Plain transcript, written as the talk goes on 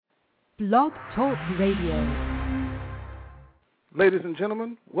Blog Talk Radio. Ladies and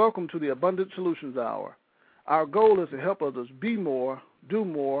gentlemen, welcome to the Abundant Solutions Hour. Our goal is to help others be more, do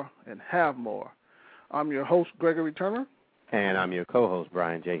more, and have more. I'm your host, Gregory Turner. And I'm your co-host,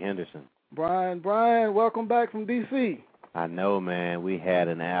 Brian J. Henderson. Brian, welcome back from D.C. I know, man. We had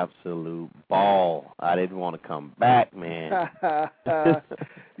an absolute ball. I didn't want to come back, man.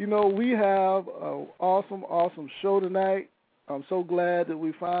 You know, we have an awesome show tonight. I'm so glad that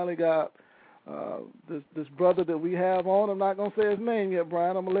we finally got this brother that we have on. I'm not going to say his name yet,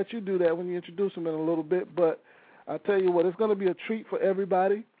 Brian. I'm going to let you do that when you introduce him in a little bit. But I tell you what, it's going to be a treat for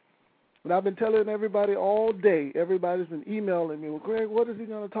everybody. And I've been telling everybody all day, everybody's been emailing me, well, Greg, what is he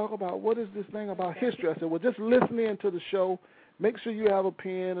going to talk about? What is this thing about history? I said, well, just listen in to the show. Make sure you have a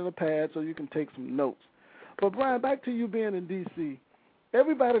pen and a pad so you can take some notes. But, Brian, back to you being in D.C.,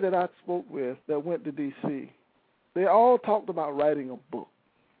 everybody that I spoke with that went to D.C., they all talked about writing a book.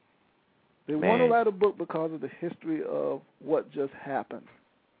 They want to write a book because of the history of what just happened.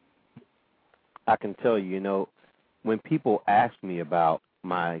 I can tell you, when people ask me about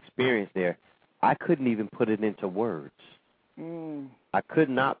my experience there, I couldn't even put it into words. I could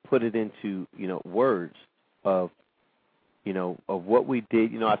not put it into, words of what we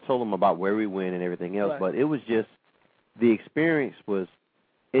did. I told them about where we went and everything else, right. But it was just, the experience was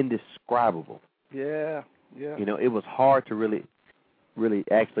indescribable. Yeah. It was hard to really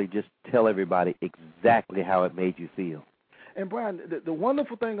actually just tell everybody exactly how it made you feel. And, Brian, the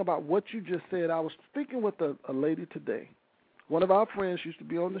wonderful thing about what you just said, I was speaking with a lady today. One of our friends used to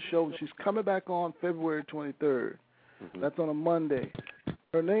be on the show, and she's coming back on February 23rd. Mm-hmm. That's on a Monday.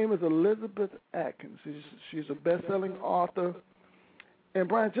 Her name is Elizabeth Atkins. She's a best-selling author. And,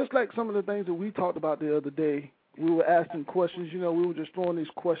 Brian, just like some of the things that we talked about the other day, we were asking questions. We were just throwing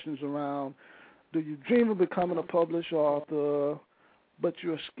these questions around. Do you dream of becoming a published author, but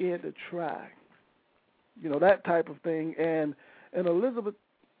you're scared to try? That type of thing. And Elizabeth,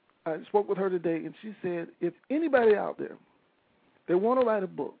 I spoke with her today, and she said, if anybody out there, they want to write a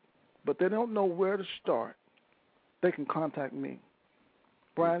book, but they don't know where to start, they can contact me.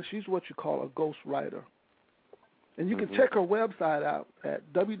 Brian, she's what you call a ghost writer. And you can check her website out at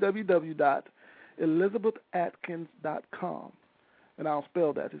www.elizabethatkins.com. And I'll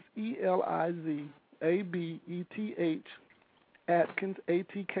spell that. It's ELIZABETH Atkins,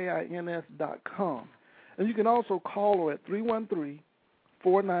 ATKINS.com. And you can also call her at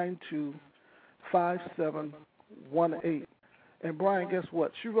 313-492-5718. And, Brian, guess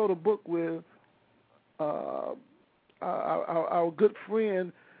what? She wrote a book with our good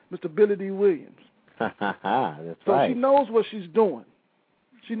friend, Mr. Billy D. Williams. That's so right. She knows what she's doing.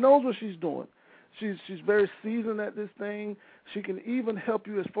 She's very seasoned at this thing. She can even help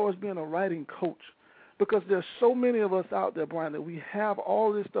you as far as being a writing coach, because there's so many of us out there, Brian, that we have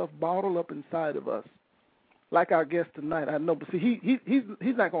all this stuff bottled up inside of us, like our guest tonight. I know, but see, he's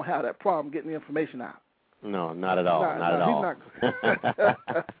not going to have that problem getting the information out. No, not at all. Not at all.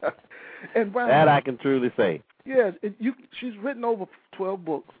 And Brian, that I can truly say. Yes, she's written over 12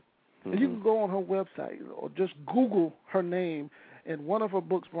 books. And you can go on her website or just Google her name, and one of her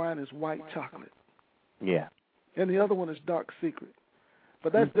books, Brian, is White Chocolate. Yeah. And the other one is Dark Secret.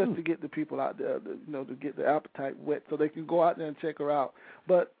 But that's just to get the people out there, to get the appetite wet so they can go out there and check her out.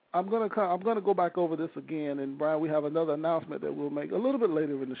 But I'm gonna go back over this again, and Brian, we have another announcement that we'll make a little bit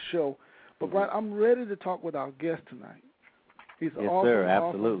later in the show. But Brian, I'm ready to talk with our guest tonight. He's yes, awesome, sir,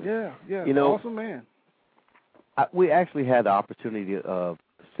 absolutely. Yeah, awesome man. We actually had the opportunity of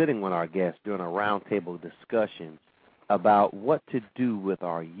sitting with our guests during a roundtable discussion about what to do with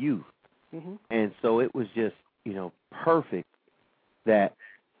our youth. Mm-hmm. And so it was just, perfect that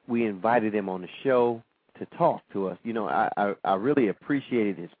we invited him on the show to talk to us. I really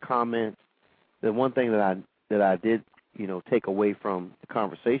appreciated his comments. The one thing that I did, take away from the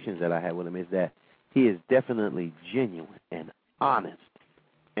conversations that I had with him is that he is definitely genuine and honest.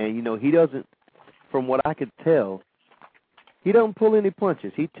 And, he doesn't, from what I could tell, he doesn't pull any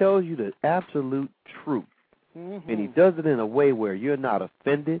punches. He tells you the absolute truth. Mm-hmm. And he does it in a way where you're not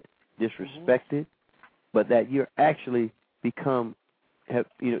offended, disrespected, but that you're actually you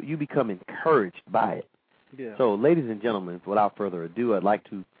become encouraged by it. Yeah. So, ladies and gentlemen, without further ado, I'd like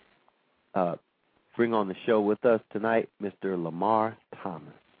to bring on the show with us tonight Mr. Lamar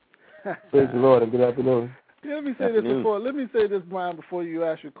Thomas. Praise the Lord, and good afternoon. Let me say this, Brian, before you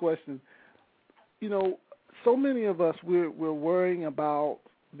ask your question. So many of us, we're worrying about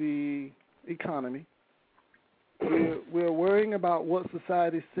the economy. We're worrying about what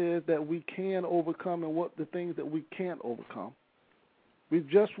society says that we can overcome and what the things that we can't overcome. We've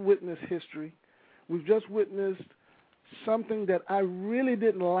just witnessed history. We've just witnessed something that I really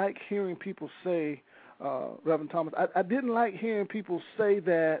didn't like hearing people say, Reverend Thomas. I didn't like hearing people say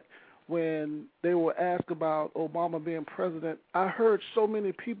that when they were asked about Obama being president. I heard so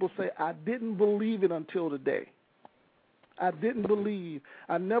many people say, I didn't believe it until today. I didn't believe.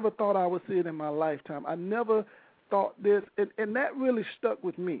 I never thought I would see it in my lifetime. I never thought this, and that really stuck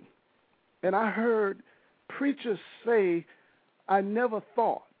with me. And I heard preachers say, I never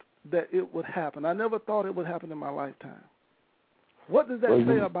thought that it would happen. I never thought it would happen in my lifetime. What does that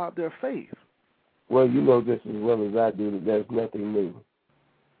say about their faith? Well, you know this as well as I do that there's nothing new.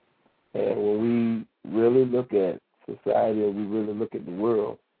 And when we really look at society and we really look at the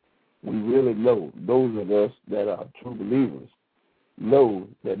world, we really know, those of us that are true believers, know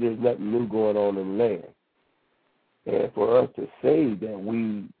that there's nothing new going on in the land. And for us to say that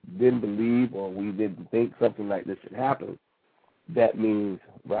we didn't believe or we didn't think something like this should happen, that means,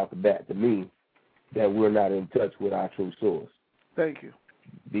 right off the bat to me, that we're not in touch with our true source. Thank you.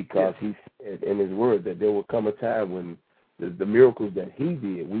 Because he said in his word that there will come a time when the miracles that he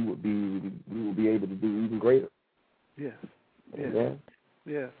did, we will be able to do even greater. Yes. Amen.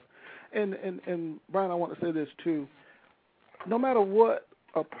 Yes. And Brian, I want to say this too. No matter what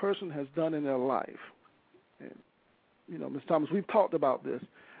a person has done in their life, and you know, Ms. Thomas, we've talked about this.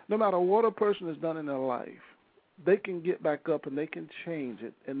 No matter what a person has done in their life, they can get back up and they can change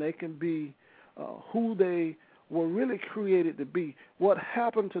it, and they can be who they were really created to be. What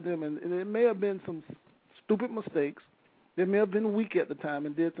happened to them, and it may have been some stupid mistakes. They may have been weak at the time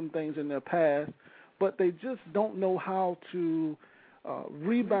and did some things in their past, but they just don't know how to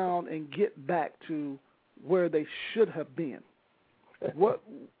rebound and get back to where they should have been.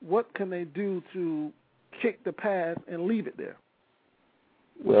 What can they do to kick the past and leave it there?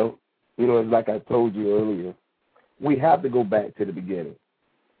 Well, you know, like I told you earlier, we have to go back to the beginning.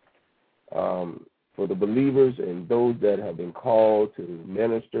 For the believers and those that have been called to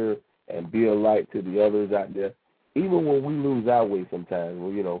minister and be a light to the others out there, even when we lose our way sometimes,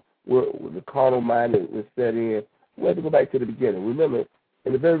 well, you know, we're the carnal mind is set in, we have to go back to the beginning. Remember,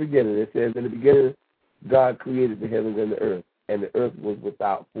 in the very beginning, it says, in the beginning, God created the heavens and the earth the earth was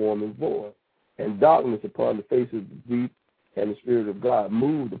without form and void, and darkness upon the face of the deep, and the Spirit of God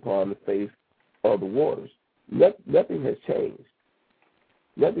moved upon the face of the waters. Nothing has changed.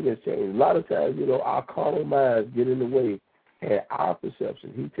 Nothing has changed. A lot of times, you know, our carnal minds get in the way, and our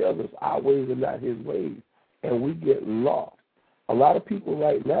perception. He tells us our ways are not his ways, and we get lost. A lot of people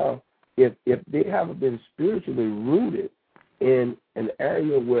right now, if they haven't been spiritually rooted in an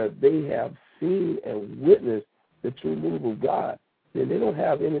area where they have seen and witnessed the true move of God, then they don't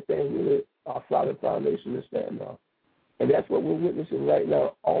have anything really a solid foundation to stand on. And that's what we're witnessing right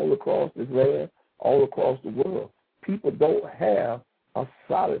now all across this land, all across the world. People don't have a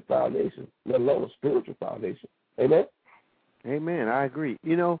solid foundation, let alone a spiritual foundation. Amen? Amen. I agree.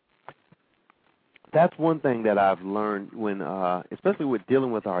 You know, that's one thing that I've learned when, especially with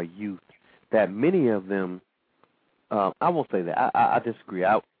dealing with our youth, that many of them, I won't say that. I disagree.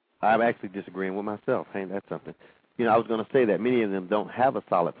 I'm actually disagreeing with myself. Hey, that's something. You know, I was going to say that many of them don't have a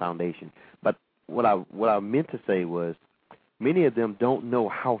solid foundation. But what I meant to say was many of them don't know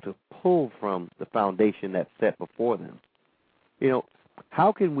how to pull from the foundation that's set before them. You know,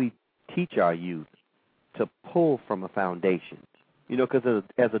 how can we teach our youth to pull from a foundation? You know, because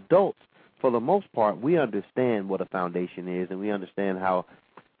as adults, for the most part, we understand what a foundation is, and we understand how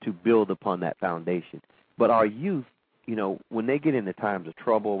to build upon that foundation. But our youth, you know, when they get into times of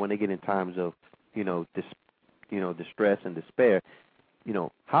trouble, when they get in times of, distress and despair, you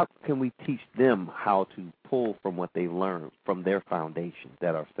know, how can we teach them how to pull from what they learned from their foundations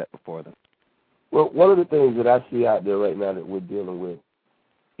that are set before them? Well, one of the things that I see out there right now that we're dealing with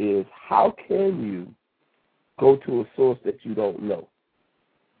is how can you go to a source that you don't know?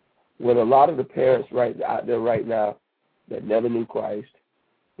 When a lot of the parents out there right now that never knew Christ,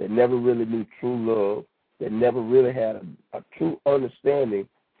 that never really knew true love, that never really had a true understanding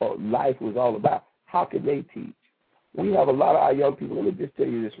of what life was all about, how can they teach? We have a lot of our young people. Let me just tell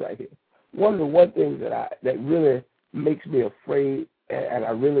you this right here. One things that really makes me afraid, and I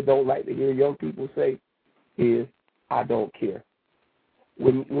really don't like to hear young people say, is I don't care.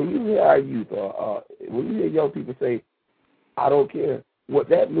 When you hear our youth, when you hear young people say, I don't care, what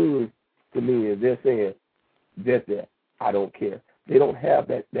that means to me is they're saying just that, I don't care. They don't have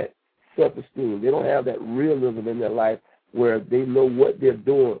that self-esteem. They don't have that realism in their life where they know what they're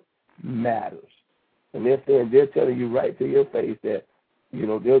doing matters. And they're telling you right to your face that, you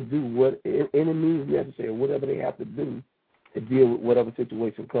know, they'll do what any means necessary, whatever they have to do to deal with whatever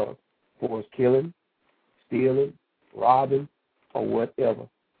situation comes. For us killing, stealing, robbing, or whatever.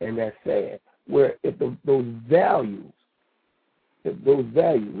 And that's sad. Where if those values those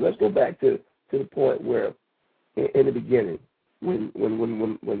values. Let's go back to the point where in the beginning, when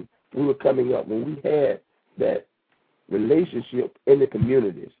we were coming up, when we had that relationship in the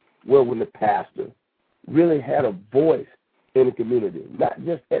communities, where when the pastor really had a voice in the community, not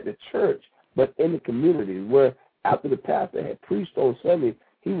just at the church, but in the community, where after the pastor had preached on Sunday,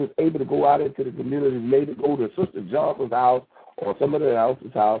 he was able to go out into the community, maybe go to Sister Johnson's house or somebody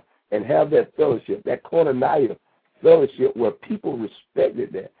else's house and have that fellowship, that koinonia fellowship where people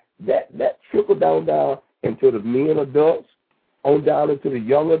respected that. That trickled down into the men adults, on down into the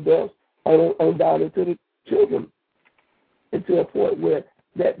young adults, on down into the children, and to a point where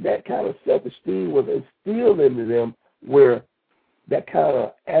that kind of self-esteem was instilled into them, where that kind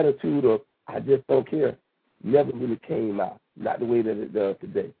of attitude of I just don't care never really came out, not the way that it does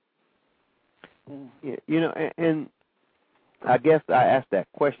today. And I guess I asked that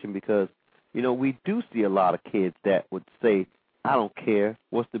question because, we do see a lot of kids that would say, I don't care,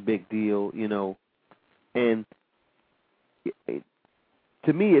 what's the big deal, and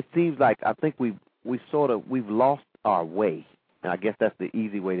to me it seems like I think we've lost our way, and I guess that's the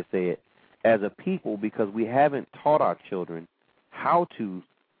easy way to say it, as a people, because we haven't taught our children how to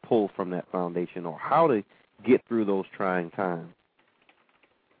pull from that foundation or how to get through those trying times.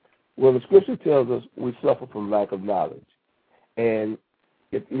 Well, the scripture tells us we suffer from lack of knowledge. And,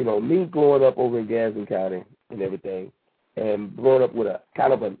 if me growing up over in Gadsden County and everything, and growing up with a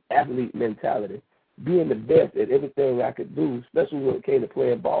kind of an athlete mentality, being the best at everything I could do, especially when it came to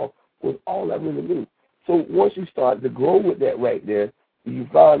playing ball, was all I really knew. So once you started to grow with that right there, you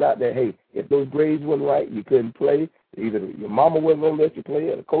found out that, hey, if those grades weren't right, you couldn't play. Either your mama wasn't going to let you play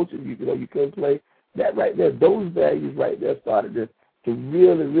or the coaches, you couldn't play. That right there, those values right there started to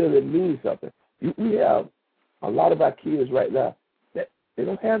really, really mean something. We have a lot of our kids right now that they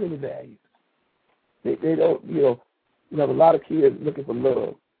don't have any values. They don't, you have a lot of kids looking for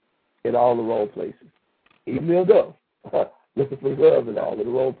love in all the wrong places. Even adults looking for love in all of the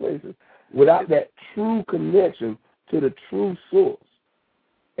wrong places without that true connection to the true source.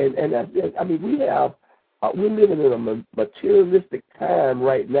 And that's it. I mean, we're living in a materialistic time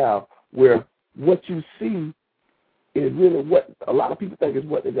right now where what you see is really what a lot of people think is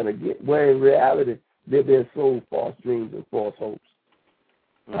what they're going to get, where in reality they're being sold false dreams and false hopes.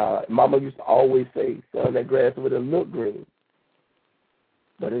 Mama used to always say, son, that grass over there look green,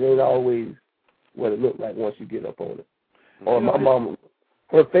 but it ain't always what it looked like once you get up on it. Or my mama,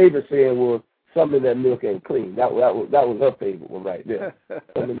 her favorite saying was, something in that milk ain't clean. That was her favorite one right there.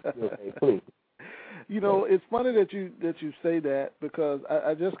 Something in that milk ain't clean. It's funny that you say that, because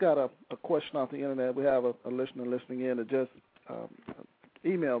I just got a question off the internet. We have a listener listening in that just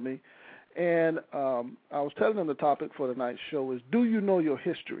emailed me, and I was telling them the topic for tonight's show is, do you know your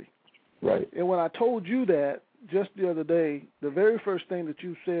history? Right. And when I told you that just the other day, the very first thing that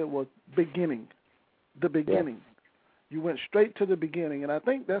you said was beginning, the beginning. Yeah. You went straight to the beginning, and I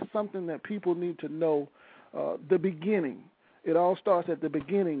think that's something that people need to know, the beginning. It all starts at the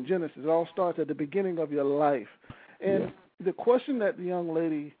beginning, Genesis. It all starts at the beginning of your life. And the question that the young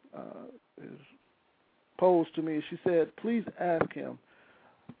lady is posed to me, she said, please ask him.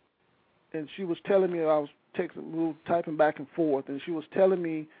 And she was telling me, I was typing back and forth, and she was telling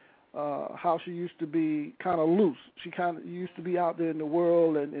me how she used to be kind of loose. She kind of used to be out there in the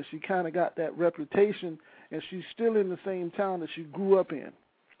world, and she kind of got that reputation, and she's still in the same town that she grew up in.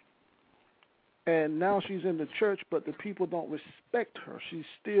 And now she's in the church, but the people don't respect her. She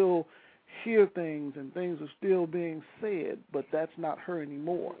still hear things, and things are still being said, but that's not her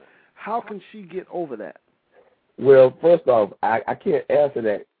anymore. How can she get over that? Well, first off, I can't answer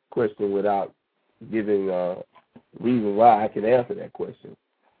that question without giving a reason why I can answer that question.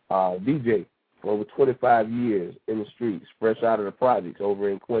 DJ, for over 25 years in the streets, fresh out of the projects over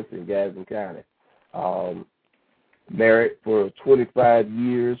in Quincy and Gadsden County. Married for 25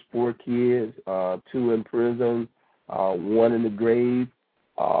 years, 4 kids, 2 in prison, 1 in the grave,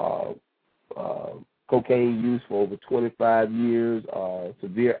 cocaine use for over 25 years,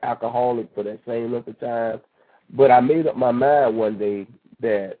 severe alcoholic for that same length of time. But I made up my mind one day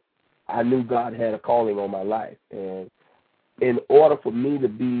that I knew God had a calling on my life. And in order for me to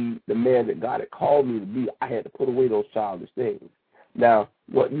be the man that God had called me to be, I had to put away those childish things. Now,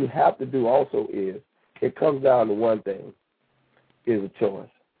 what you have to do also is, it comes down to one thing, is a choice.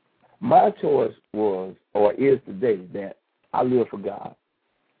 My choice was, or is today, that I live for God.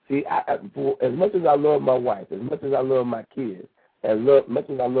 See, as much as I love my wife, as much as I love my kids, as much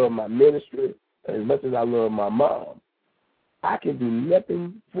as I love my ministry, as much as I love my mom, I can do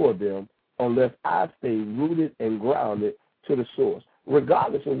nothing for them unless I stay rooted and grounded to the source,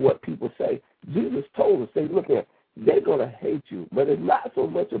 regardless of what people say. Jesus told us, say, look here, they're going to hate you. But it's not so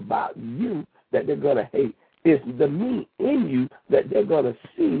much about you that they're going to hate. It's the me in you that they're going to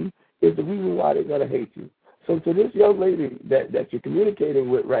see is the reason why they're going to hate you. So to this young lady that you're communicating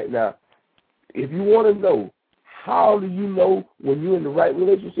with right now, if you want to know, how do you know when you're in the right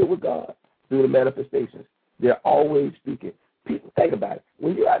relationship with God? Through the manifestations. They're always speaking. People, think about it.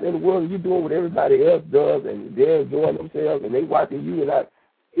 When you're out in the world and you're doing what everybody else does and they're enjoying themselves and they watching you and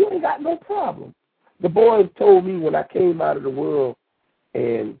you ain't got no problem. The boys told me when I came out of the world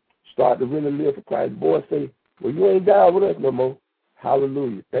and started to really live for Christ, the boys say, well, you ain't down with us no more.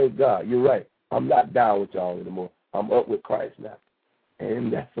 Hallelujah. Thank God. You're right. I'm not down with y'all anymore. I'm up with Christ now.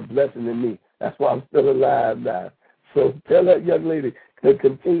 And that's a blessing to me. That's why I'm still alive now. So tell that young lady to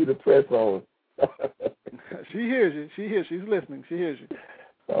continue to press on. She hears you. She hears. She's listening. She hears you.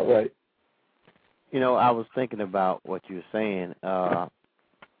 All right. You know, I was thinking about what you were saying.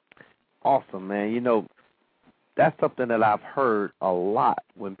 Awesome, man. You know, that's something that I've heard a lot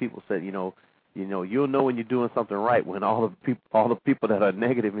when people say, you'll know when you're doing something right when all the people that are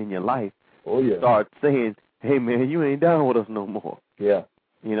negative in your life start saying, hey, man, you ain't down with us no more. Yeah.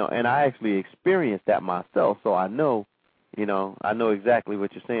 You know, and I actually experienced that myself, so I know exactly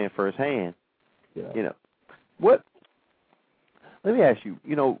what you're saying firsthand. Yeah. You know, let me ask you,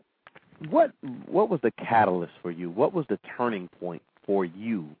 what was the catalyst for you? What was the turning point for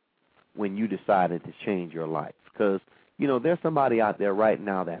you when you decided to change your life? Because, there's somebody out there right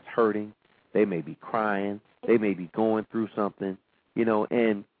now that's hurting. They may be crying. They may be going through something,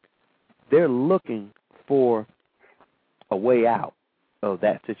 and they're looking for a way out of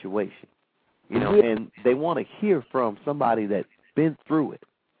that situation, and they want to hear from somebody that's been through it.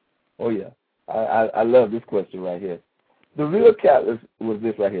 Oh, yeah. I love this question right here. The real catalyst was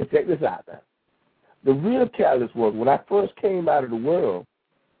this right here. Check this out now. The real catalyst was when I first came out of the world,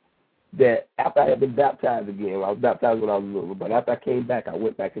 that after I had been baptized again, I was baptized when I was little, but after I came back, I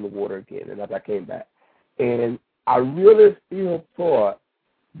went back in the water again, and after I came back, and I really still thought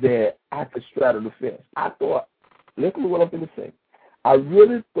that I could straddle the fence. I thought, listen to what I'm going to say, I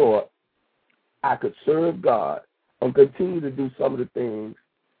really thought I could serve God and continue to do some of the things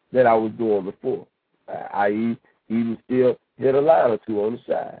that I was doing before, i.e., even still hit a line or two on the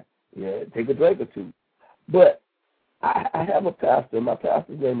side, take a drink or two. But I have a pastor. My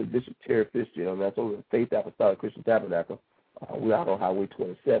pastor's name is Bishop Terry Fitzgerald, and that's over at Faith Apostolic Christian Tabernacle. We're out on Highway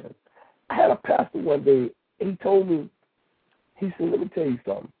 27. I had a pastor one day, he told me, he said, let me tell you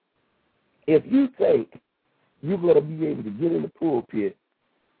something. If you think you're going to be able to get in the pulpit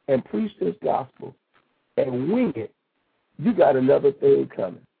and preach this gospel and wing it, you got another thing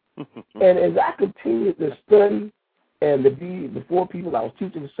coming. And as I continued to study and to be before people, I was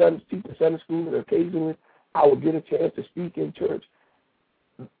teaching Sunday school, and occasionally I would get a chance to speak in church.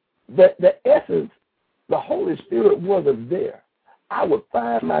 The essence, the Holy Spirit wasn't there. I would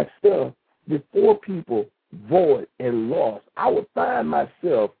find myself before people void and lost. I would find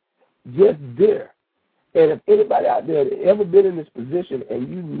myself just there. And if anybody out there that ever been in this position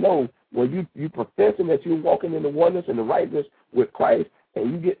and when you professing that you're walking in the oneness and the rightness with Christ, and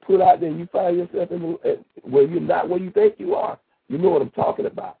you get put out there and you find yourself where you're not where you think you are, you know what I'm talking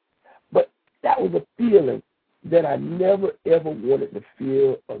about. But that was a feeling that I never, ever wanted to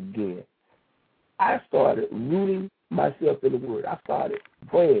feel again. I started rooting myself in the Word. I started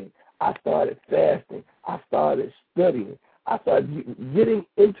praying. I started fasting. I started studying. I started getting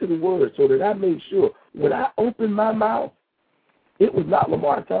into the Word so that I made sure when I opened my mouth, it was not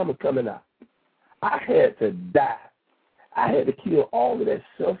Lamar Thomas coming out. I had to die. I had to kill all of that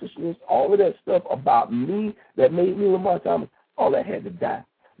selfishness, all of that stuff about me that made me Lamar Thomas. All that had to die.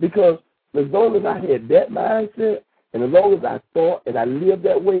 Because as long as I had that mindset and as long as I thought and I lived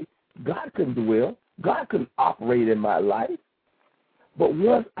that way, God couldn't dwell. God couldn't operate in my life. But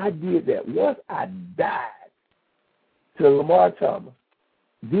once I did that, once I died to Lamar Thomas,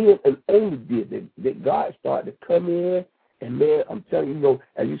 then and only did that God started to come in. And, man, I'm telling you,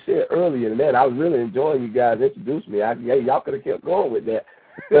 as you said earlier, man, I was really enjoying you guys introducing me. Y'all could have kept going with that.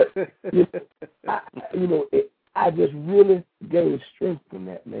 But, I just really gained strength from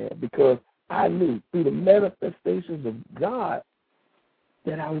that, man, because I knew through the manifestations of God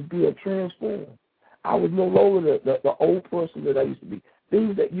that I was being transformed. I was no longer the old person that I used to be.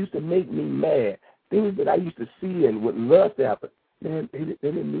 Things that used to make me mad, things that I used to see and would lust after, man, they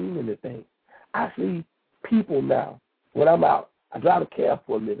didn't mean anything. I see people now. When I'm out, I drive a cab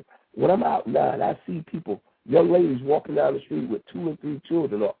for a minute. When I'm out now and I see people, young ladies walking down the street with 2 and 3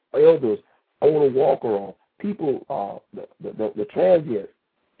 children, or elders on a walker, or people, the transients,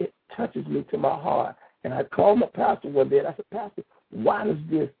 it touches me to my heart. And I called my pastor one day and I said, Pastor, why does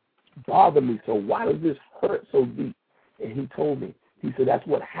this bother me so? Why does this hurt so deep? And he told me, he said, that's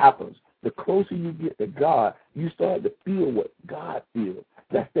what happens. The closer you get to God, you start to feel what God feels.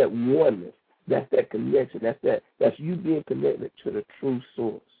 That's that oneness. That's that connection. That's you being connected to the true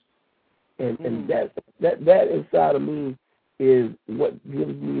source. And that inside of me is what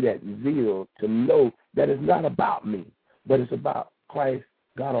gives me that zeal to know that it's not about me, but it's about Christ,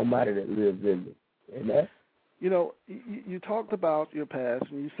 God Almighty, that lives in me. Amen? You know, you talked about your past,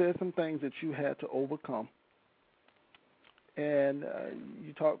 and you said some things that you had to overcome. And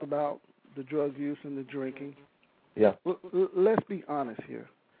you talked about the drug use and the drinking. Yeah. Let's be honest here.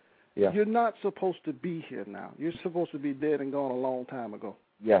 Yeah. You're not supposed to be here now. You're supposed to be dead and gone a long time ago.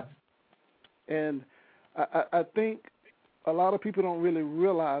 Yeah. And I think a lot of people don't really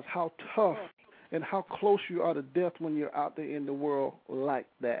realize how tough and how close you are to death when you're out there in the world like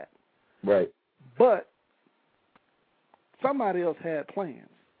that. Right. But somebody else had plans.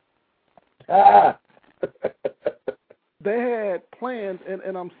 They had plans,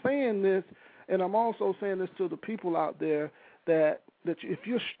 and I'm saying this, and I'm also saying this to the people out there that if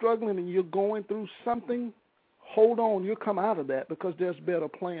you're struggling and you're going through something, hold on, you'll come out of that because there's better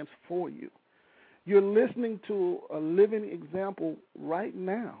plans for you. You're listening to a living example right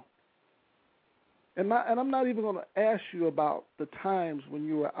now. And I'm not even going to ask you about the times when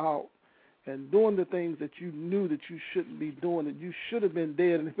you were out and doing the things that you knew that you shouldn't be doing, that you should have been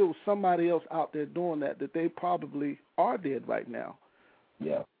dead. And if it was somebody else out there doing that they probably are dead right now.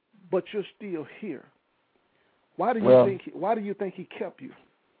 Yeah. But you're still here. Why do you think he kept you?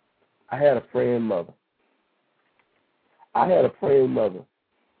 I had a praying mother.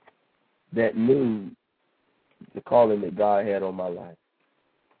 That knew the calling that God had on my life.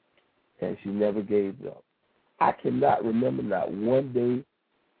 And she never gave up. I cannot remember not one day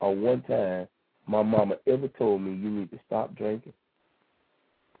or one time my mama ever told me, you need to stop drinking.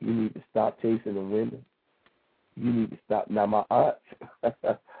 You need to stop chasing the women. You need to stop. Now, my aunt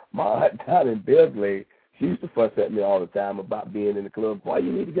down in Belgrade, she used to fuss at me all the time about being in the club. Boy,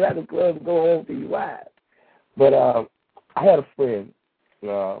 you need to get out of the club and go home to your wife. But I had a friend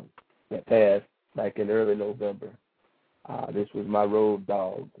that passed like in early November. This was my road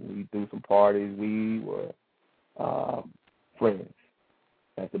dog. We threw some parties. We were friends.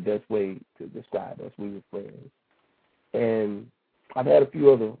 That's the best way to describe us. We were friends. And I've had a few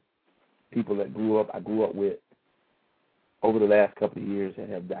other people that I grew up with over the last couple of years that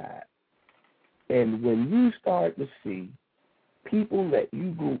have died. And when you start to see people that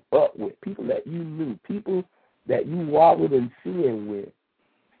you grew up with, people that you knew, people that you wallowed in sin with,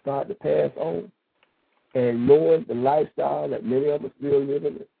 start to pass on, and knowing the lifestyle that many of us still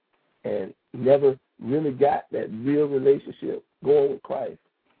living and never really got that real relationship going with Christ,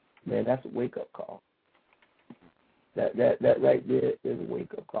 man, that's a wake-up call. That right there is a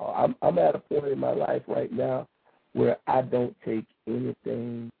wake-up call. I'm at a point in my life right now where I don't take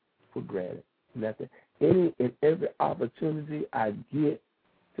anything for granted. Nothing. Any and every opportunity I get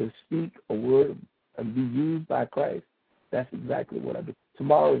to speak a word and be used by Christ, that's exactly what I do.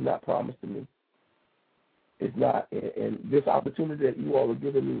 Tomorrow is not promised to me. It's not. And this opportunity that you all are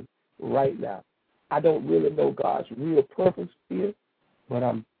giving me right now, I don't really know God's real purpose here, but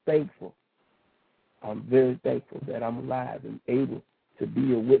I'm thankful. I'm very thankful that I'm alive and able to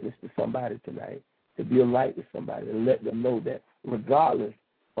be a witness to somebody tonight, to be a light to somebody, and let them know that regardless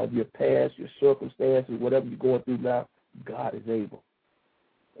of your past, your circumstances, whatever you're going through now, God is able.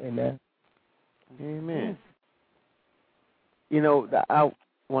 Amen. Amen. You know,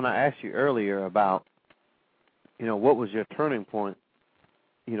 when I asked you earlier about, you know, what was your turning point,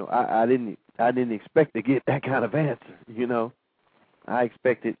 you know, I didn't expect to get that kind of answer. You know, I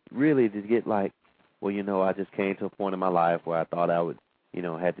expected really to get like, well, you know, I just came to a point in my life where I thought I would, you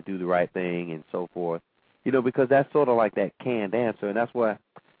know, had to do the right thing and so forth. You know, because that's sort of like that canned answer, and that's why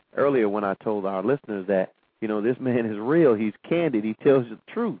earlier when I told our listeners that, you know, this man is real, he's candid, he tells you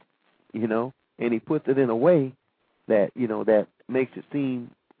the truth, you know, and he puts it in a way that, you know, that makes it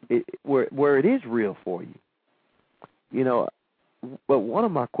seem where it is real for you. You know, but one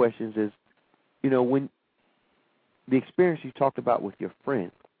of my questions is, you know, when the experience you talked about with your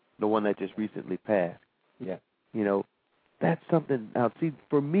friend, the one that just recently passed, yeah, you know, that's something, now see,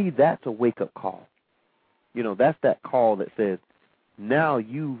 for me, that's a wake-up call. You know, that's that call that says, now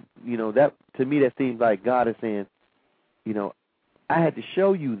you know, that to me that seems like God is saying, you know, I had to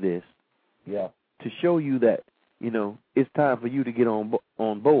show you this, yeah, to show you that, you know, it's time for you to get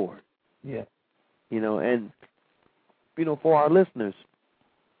on board. Yeah. You know, and, you know, for our listeners,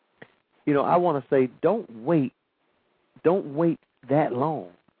 you know, I want to say don't wait that long.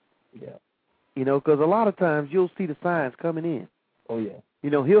 Yeah. You know, because a lot of times you'll see the signs coming in. Oh, yeah.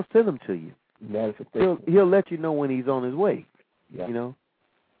 He'll send them to you. Manifestation. He'll let you know when he's on his way. Yeah.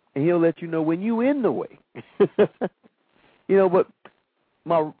 And he'll let you know when you in the way. But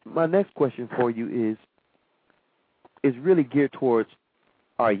my next question for you is really geared towards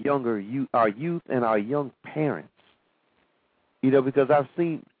our youth and our young parents. Because I've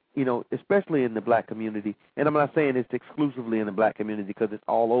seen, especially in the black community, and I'm not saying it's exclusively in the black community because it's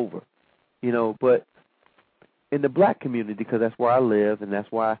all over, but in the black community, because that's where I live and that's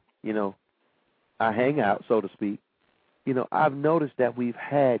why, I hang out, so to speak, I've noticed that we've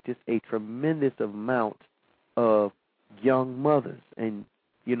had just a tremendous amount of young mothers and,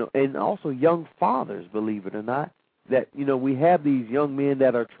 and also young fathers, believe it or not, that, we have these young men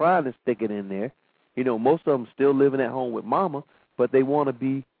that are trying to stick it in there. Most of them still living at home with mama, but they want to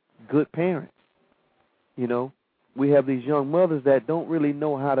be good parents. We have these young mothers that don't really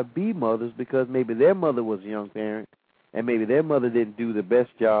know how to be mothers because maybe their mother was a young parent and maybe their mother didn't do the best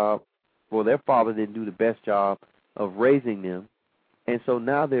job or their father didn't do the best job of raising them. And so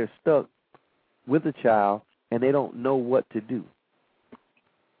now they're stuck with a child and they don't know what to do.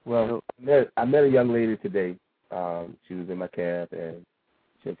 Well, I met a young lady today. She was in my cab and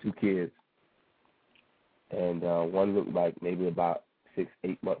she had 2 kids. And one looked like maybe about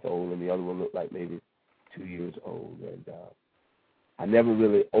 6-8 months old, and the other one looked like maybe 2 years old. And I never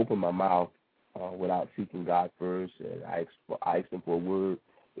really opened my mouth without seeking God first. And I asked him for a word,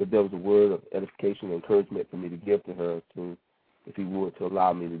 if there was a word of edification and encouragement for me to give to her, if he would, to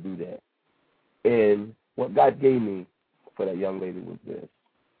allow me to do that. And what God gave me for that young lady was this.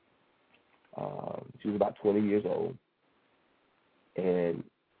 She was about 20 years old, and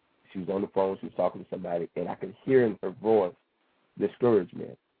she was on the phone, she was talking to somebody, and I could hear in her voice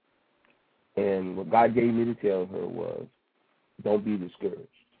discouragement. And what God gave me to tell her was, don't be discouraged.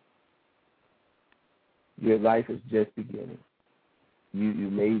 Your life is just beginning. You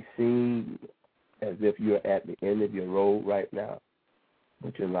may seem as if you're at the end of your road right now,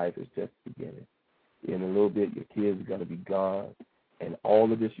 but your life is just beginning. In a little bit, your kids are going to be gone, and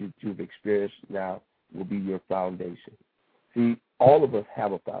all of this you've experienced now will be your foundation. See, all of us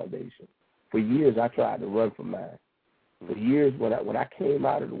have a foundation. For years, I tried to run from mine. For years, when I came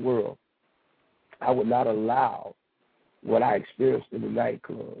out of the world, I would not allow what I experienced in the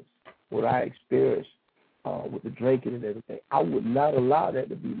nightclubs, what I experienced with the drinking and everything. I would not allow that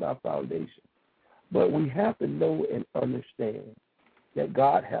to be my foundation. But we have to know and understand that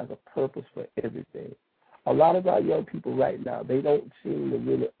God has a purpose for everything. A lot of our young people right now, they don't seem to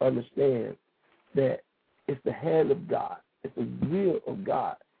really understand that it's the hand of God. It's the will of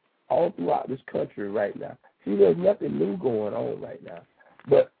God all throughout this country right now. See, there's nothing new going on right now.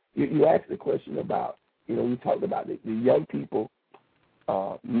 But you asked the question about, we talked about the young people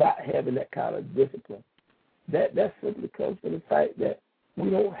not having that kind of discipline. That simply comes from the fact that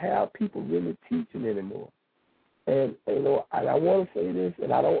we don't have people really teaching anymore. And and I want to say this,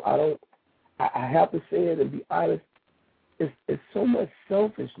 and I have to say it and be honest. It's so much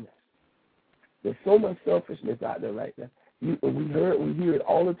selfishness. There's so much selfishness out there right now. We hear it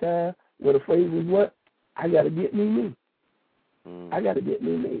all the time. Where the phrase is what? I got to get me. I got to get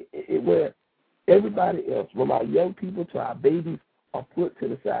me. Where everybody else, from our young people to our babies, are put to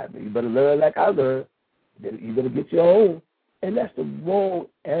the side. You better learn like I learned. You better get your own. And that's the wrong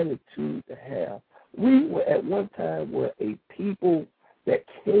attitude to have. We were at one time were a people that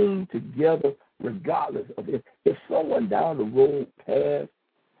came together regardless of it. If someone down the road passed,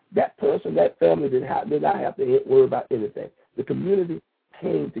 that person, that family did not have to worry about anything. The community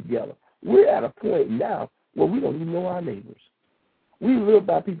came together. We're at a point now where we don't even know our neighbors. We lived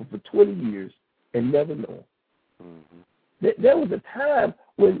by people for 20 years and never know them. Mm-hmm. There was a time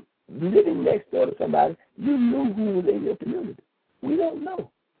when living next door to somebody, you knew who was in your community. We don't know.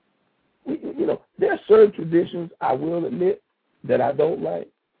 There are certain traditions, I will admit, that I don't like.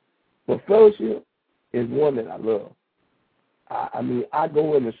 But fellowship is one that I love. I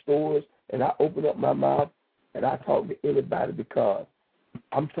go in the stores and I open up my mouth and I talk to anybody because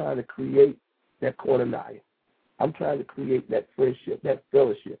I'm trying to create that koinonia. I'm trying to create that friendship, that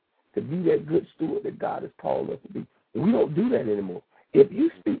fellowship, to be that good steward that God has called us to be. And we don't do that anymore. If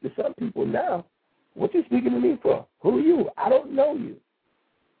you speak to some people now, what you speaking to me for? Who are you? I don't know you.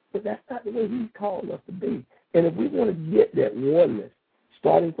 But that's not the way He's called us to be. And if we want to get that oneness,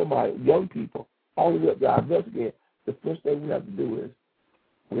 starting from our young people all the way up to our adults again, the first thing we have to do is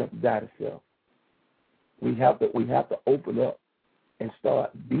we have to die to self. We have to open up and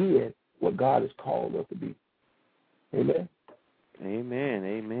start being what God has called us to be. Amen? Amen,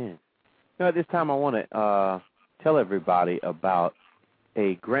 amen. At this time I want to tell everybody about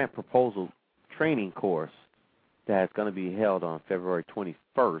a grant proposal training course that's going to be held on February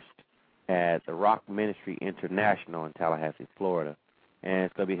 21st at the Rock Ministry International in Tallahassee, Florida. And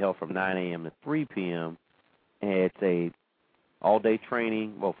it's going to be held from 9 a.m. to 3 p.m. And it's a all-day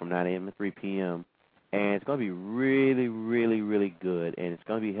training, well, from 9 a.m. to 3 p.m. And it's going to be really, really, really good. And it's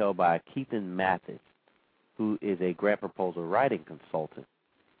going to be held by Keithan Mathis, who is a grant proposal writing consultant.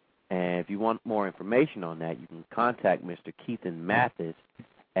 And if you want more information on that, you can contact Mr. Keithan Mathis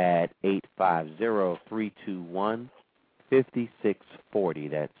at 850-321-5640.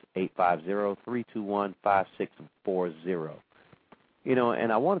 That's 850-321-5640. You know,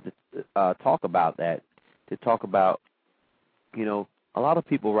 and I wanted to talk about that, to talk about, you know, a lot of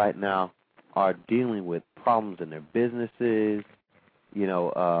people right now are dealing with problems in their businesses. You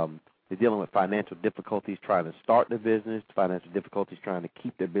know, they're dealing with financial difficulties trying to start their business, financial difficulties trying to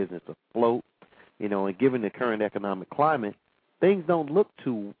keep their business afloat. You know, and given the current economic climate, things don't look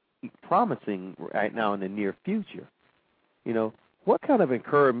too promising right now in the near future. You know, what kind of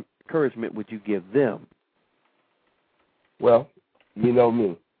encouragement would you give them? Well, you know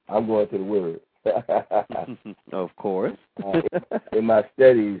me. I'm going to the Word. Of course. In my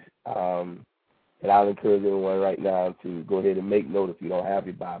studies, and I'll encourage everyone right now to go ahead and make note if you don't have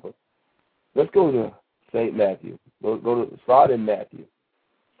your Bible. Let's go to St. Matthew. Start in Matthew.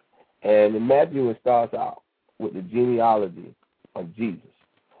 And in Matthew, it starts out with the genealogy of Jesus.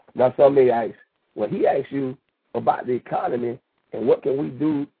 Now, some may ask, well, he asks you about the economy and what can we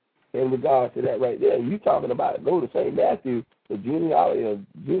do in regards to that right there. And you talking about it. Go to St. Matthew, the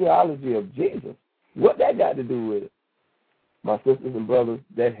genealogy of Jesus. What that got to do with it? My sisters and brothers,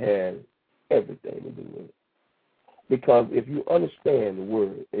 that has everything to do with it. Because if you understand the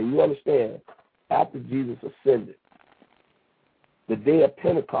Word, and you understand after Jesus ascended, the day of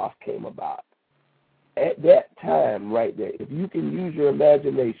Pentecost came about. At that time right there, if you can use your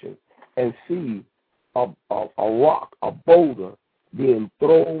imagination and see a rock, a boulder being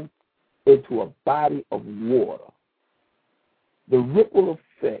thrown into a body of water, the ripple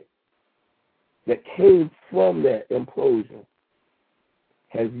effect that came from that implosion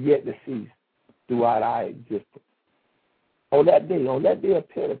has yet to cease throughout our existence. On that day of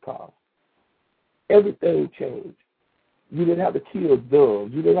Pentecost, everything changed. You didn't have to kill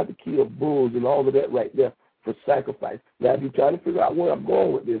doves. You didn't have to kill bulls and all of that right there for sacrifice. Now, if you're trying to figure out where I'm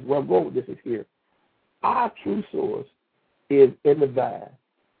going with this, is here. Our true source is in the vine.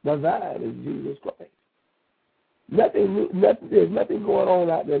 The vine is Jesus Christ. There's nothing going on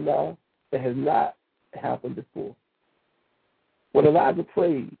out there now that has not happened before. When Elijah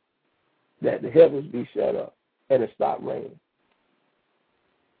prayed that the heavens be shut up and it stopped raining,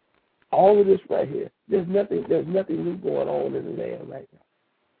 all of this right here, there's nothing new going on in the land right now.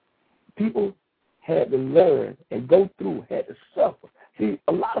 People had to learn and go through, had to suffer. See,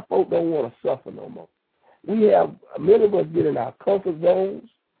 a lot of folks don't want to suffer no more. Many of us get in our comfort zones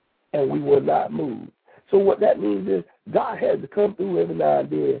and we will not move. So what that means is God has to come through every now and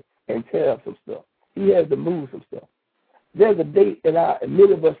then and tear up some stuff. He has to move some stuff. There's a date and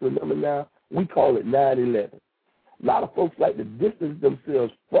many of us remember now, we call it 9/11. A lot of folks like to distance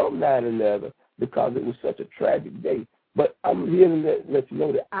themselves from 9/11 because it was such a tragic day. But I'm here to let you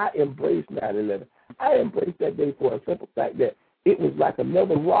know that I embraced 9/11. I embraced that day for a simple fact that it was like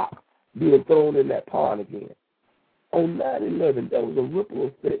another rock being thrown in that pond again. On 9/11, there was a ripple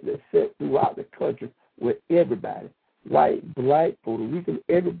effect that set throughout the country where everybody, white, black, Puerto Rican,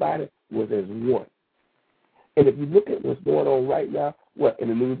 everybody was as one. And if you look at what's going on right now, in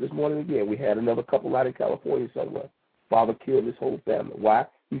the news this morning again, we had another couple out in California somewhere. Father killed his whole family. Why?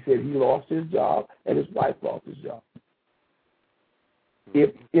 He said he lost his job and his wife lost his job.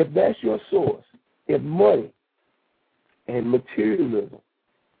 If that's your source, if money and materialism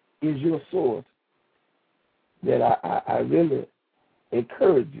is your source, then I really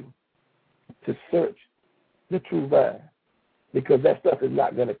encourage you to search the true vine, because that stuff is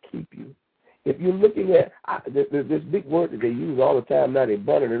not going to keep you. If you're looking at this big word that they use all the time now, they're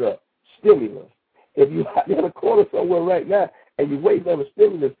burning it up, stimulus. If you're out there in a corner somewhere right now and you're waiting on a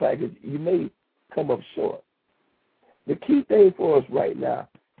stimulus package, you may come up short. The key thing for us right now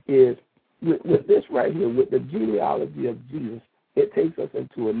is with this right here, with the genealogy of Jesus, it takes us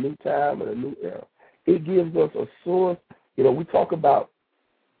into a new time and a new era. It gives us a source. You know, we talk about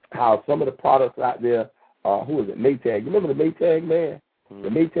how some of the products out there, who is it, Maytag. You remember the Maytag man? The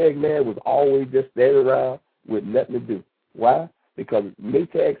Maytag man was always just standing around with nothing to do. Why? Because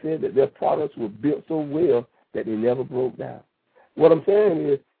Maytag said that their products were built so well that they never broke down. What I'm saying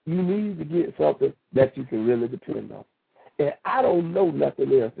is you need to get something that you can really depend on. And I don't know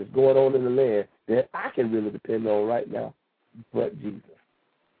nothing else that's going on in the land that I can really depend on right now but Jesus.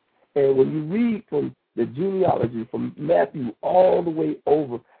 And when you read from the genealogy from Matthew all the way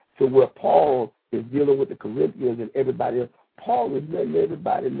over to where Paul is dealing with the Corinthians and everybody else. Paul is letting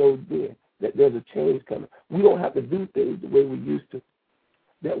everybody know then that there's a change coming. We don't have to do things the way we used to,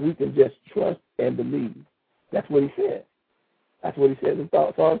 that we can just trust and believe. That's what he said. That's what he says in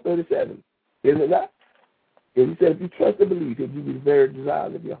Psalm 37, isn't it not? And he said, if you trust and believe, he'll give you the very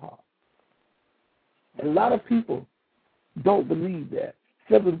desires of your heart. And a lot of people don't believe that,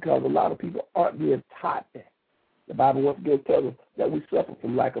 simply because a lot of people aren't being taught that. The Bible once again tells us that we suffer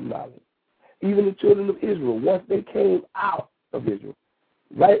from lack of knowledge. Even the children of Israel, once they came out of Israel,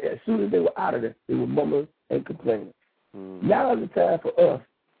 right as soon as they were out of there, they were murmuring and complaining. Now is the time for us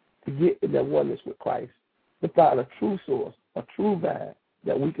to get in that oneness with Christ, to find a true source, a true vine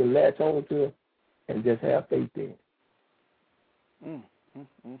that we can latch on to and just have faith in.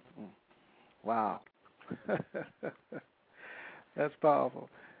 Wow. That's powerful.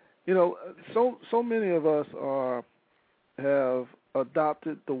 You know, so many of us have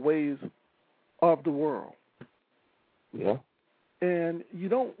adopted the ways of the world. Yeah. And you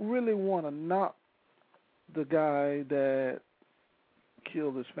don't really want to knock the guy that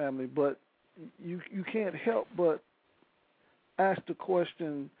killed his family, but you can't help but ask the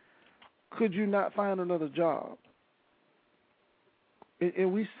question, could you not find another job?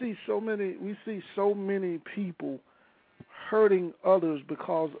 And we see so many people hurting others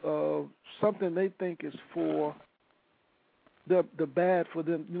because of something they think is for the bad for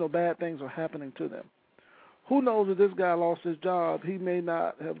them. You know, bad things are happening to them. Who knows if this guy lost his job, he may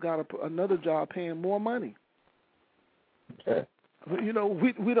not have got another job paying more money. Okay. You know,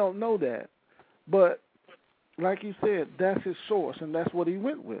 we don't know that. But like you said, that's his source, and that's what he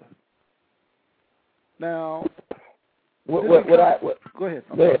went with. Now, go ahead. Go ahead.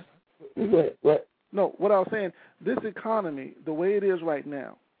 What? No, what I was saying, this economy, the way it is right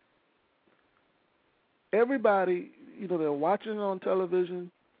now, everybody, you know, they're watching it on television,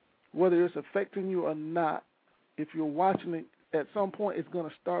 whether it's affecting you or not. If you're watching it, at some point it's going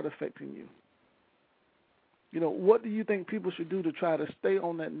to start affecting you. You know, what do you think people should do to try to stay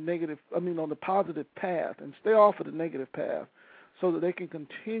on that on the positive path and stay off of the negative path so that they can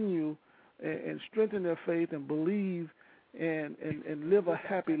continue and strengthen their faith and believe and live a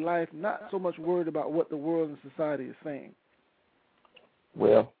happy life, not so much worried about what the world and society is saying?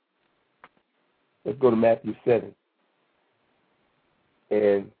 Well, let's go to Matthew 7.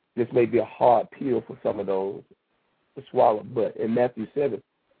 And this may be a hard pill for some of those to swallow, but in Matthew 7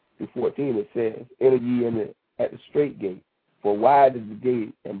 through 14 it says, enter ye in at the straight gate, for wide is the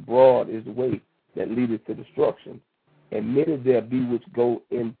gate and broad is the way that leadeth to destruction, and many there be which go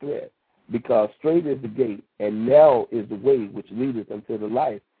in thread. Because straight is the gate, and narrow is the way which leadeth unto the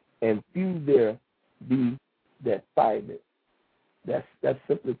life, and few there be that find it. That's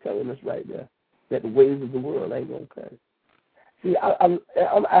simply telling us right there that the ways of the world ain't gonna cut it. See, I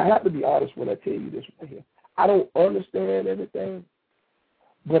have to be honest when I tell you this right here. I don't understand everything,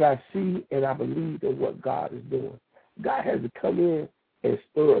 but I see and I believe in what God is doing. God has to come in and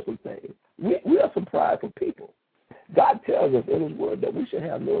stir some things. We are some prideful people. God tells us in his word that we should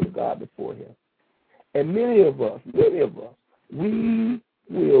have known God before him. And many of us, we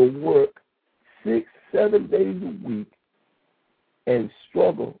will work 6-7 days a week and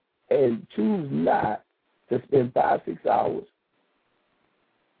struggle and choose not to spend 5-6 hours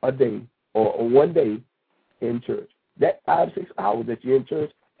a day or one day in church. That 5-6 hours that you're in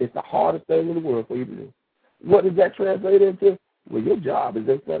church is the hardest thing in the world for you to do. What does that translate into? Well, your job is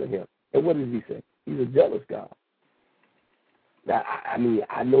in front of him. And what does he say? He's a jealous God. Now, I mean,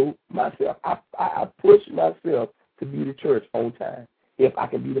 I know myself. I push myself to be to church on time. If I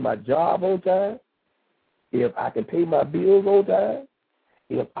can be to my job on time, if I can pay my bills on time,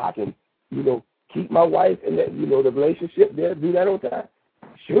 if I can, keep my wife and that, the relationship there, do that on time,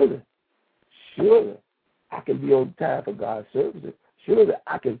 surely I can be on time for God's services. Surely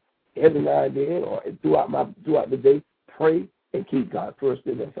I can every now and then or throughout the day pray and keep God first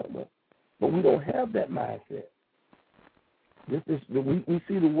in there somewhere. But we don't have that mindset. We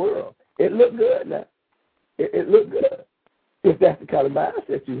see the world. It look good now. It look good if that's the kind of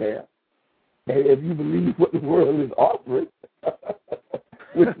mindset you have, and if you believe what the world is offering.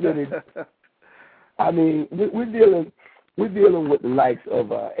 We're dealing with the likes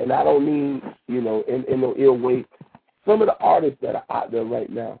of, and I don't mean in no ill way. Some of the artists that are out there right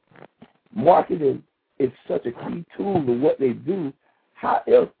now, marketing is such a key tool to what they do. How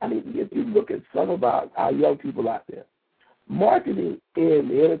else? I mean, if you look at some of our young people out there, marketing in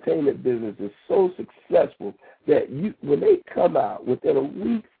the entertainment business is so successful that when they come out within a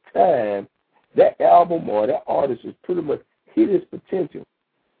week's time, that album or that artist has pretty much hit its potential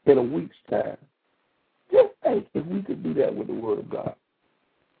in a week's time. think if we could do that with the Word of God?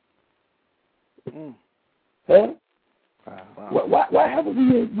 Huh? Wow. Why haven't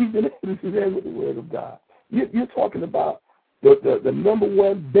we been able to do that with the Word of God? You're talking about the number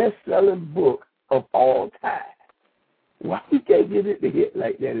one best-selling book of all time. Why we can't get it to hit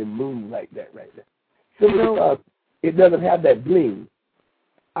like that and move like that right there? Simply because it doesn't have that bling.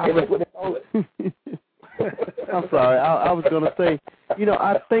 That's what they call it. I'm sorry. I was going to say,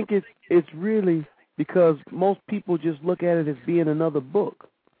 I think it's really because most people just look at it as being another book.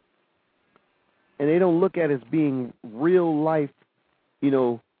 And they don't look at it as being real life,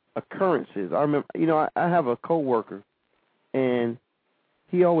 occurrences. I remember, I have a coworker, and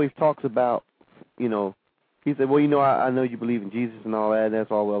he always talks about, he said, well, I know you believe in Jesus and all that, and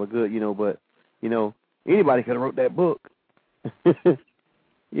that's all well and good, but, anybody could have wrote that book.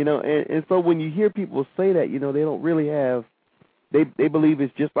 And so when you hear people say that, they don't really have, they believe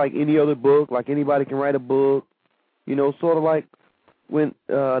it's just like any other book, like anybody can write a book, sort of like when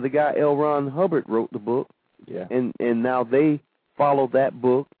the guy L. Ron Hubbard wrote the book, and now they follow that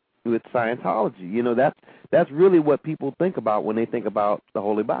book with Scientology. That's really what people think about when they think about the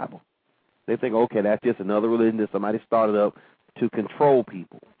Holy Bible. They think, okay, that's just another religion that somebody started up to control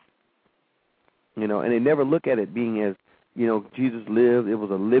people. And they never look at it being as, Jesus lived. It was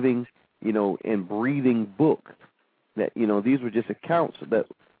a living, and breathing book. That these were just accounts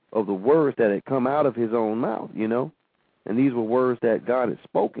of the words that had come out of his own mouth. And these were words that God had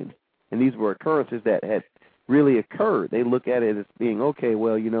spoken, and these were occurrences that had really occurred. They look at it as being, okay,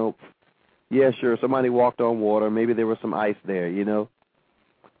 well, yeah, sure, somebody walked on water. Maybe there was some ice there,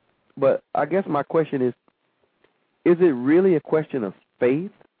 But I guess my question is it really a question of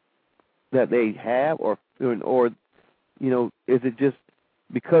faith that they have, or is it just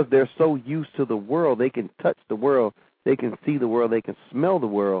because they're so used to the world, they can touch the world, they can see the world, they can smell the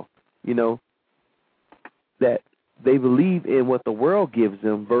world, that they believe in what the world gives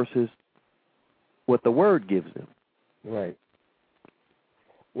them versus what the Word gives them. Right.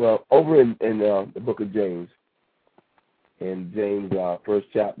 Well, over in the book of James, in James, first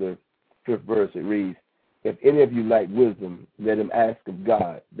chapter, 5th verse, it reads, if any of you lack wisdom, let him ask of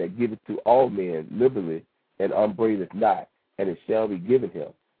God, that giveth to all men liberally, and upbraideth not, and it shall be given him.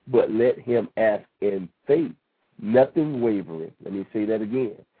 But let him ask in faith, nothing wavering. Let me say that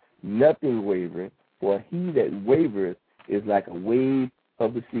again. Nothing wavering, for he that wavereth is like a wave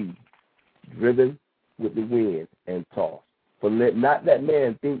of the sea, driven with the wind and tossed. For let not that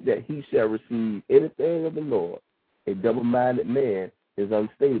man think that he shall receive anything of the Lord. A double-minded man is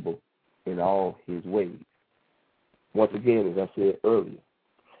unstable in all his ways. Once again, as I said earlier,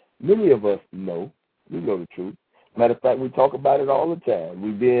 many of us know, we know the truth. Matter of fact, we talk about it all the time.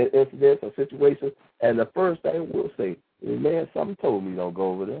 We've been in incidents or situations, and the first thing we'll say is, man, something told me don't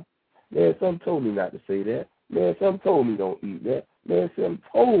go over there. Man, something told me not to say that. Man, something told me don't eat that. Man, something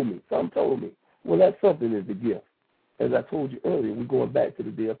told me. Well, that something is the gift. As I told you earlier, we're going back to the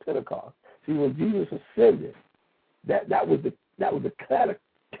day of Pentecost. See, when Jesus ascended, that was the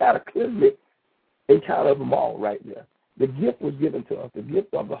cataclysmic encounter of them all right there. The gift was given to us, the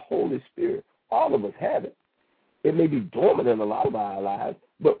gift of the Holy Spirit. All of us have it. It may be dormant in a lot of our lives,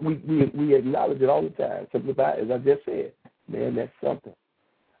 but we acknowledge it all the time. Simplify, as I just said, man, that's something.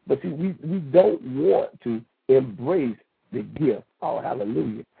 But see, we don't want to embrace the gift. Oh,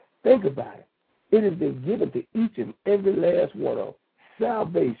 hallelujah. Think about it. It has been given to each and every last one of us,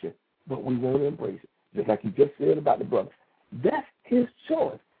 salvation, but we won't embrace it. Just like you just said about the brother. That's his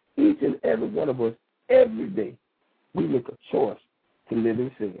choice. Each and every one of us, every day, we make a choice to live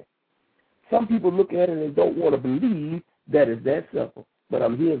in sin. Some people look at it and don't want to believe that it's that simple. But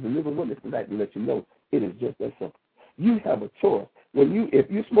I'm here as a living witness tonight to let you know it is just that simple. You have a choice. If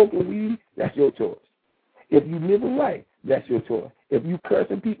you're smoking weed, that's your choice. If you living right, that's your choice. If you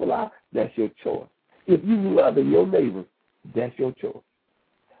cursing people out, that's your choice. If you loving your neighbors, that's your choice.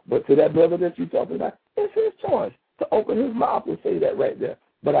 But to that brother that you're talking about, it's his choice to open his mouth and say that right there.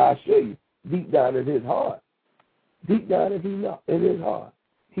 But I assure you, deep down in his heart, he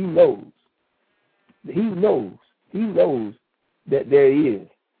knows. He knows that there is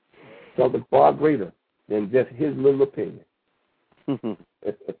something far greater than just his little opinion.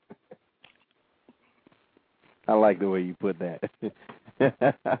 I like the way you put that.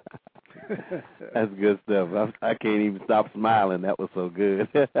 That's good stuff. I can't even stop smiling. That was so good.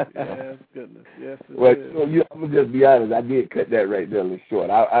 Yes, goodness. Yes, well, I'm going to just be honest. I did cut that right there a little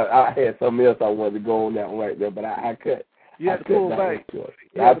short. I had something else I wanted to go on that one right there, but I cut. You had to pull back. You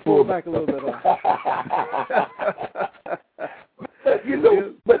had to pull back a little bit on.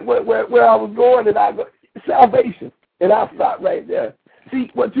 But where I was going, salvation, and I'll stop right there. See,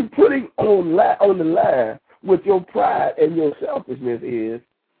 what you're putting on the line with your pride and your selfishness is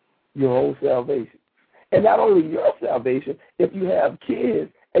your own salvation. And not only your salvation, if you have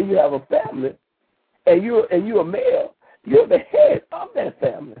kids and you have a family and you're a male, you're the head of that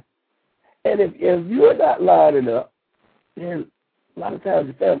family. And if you're not lining up, then a lot of times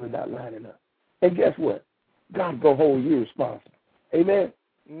your family's not lining up. And guess what? God's going to hold you responsible. Amen?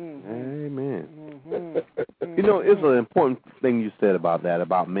 Amen. You know, it's an important thing you said about that,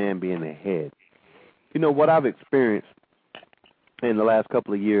 about man being the head. You know, what I've experienced in the last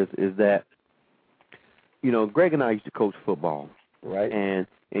couple of years is that, you know, Greg and I used to coach football. Right. And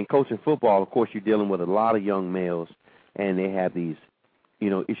in coaching football, of course, you're dealing with a lot of young males, and they have these, you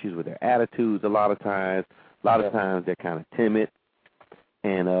know, issues with their attitudes a lot of times. A lot of times they're kind of timid.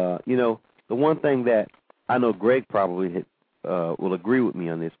 And, you know, the one thing that I know Greg probably will agree with me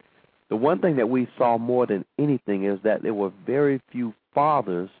on this, the one thing that we saw more than anything is that there were very few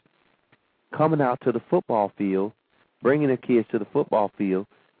fathers coming out to the football field, bringing their kids to the football field.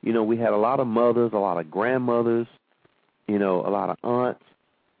 You know, we had a lot of mothers, a lot of grandmothers, you know, a lot of aunts,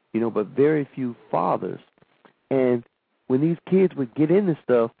 you know, but very few fathers. And when these kids would get into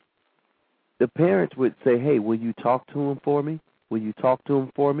stuff, the parents would say, hey, will you talk to him for me? Will you talk to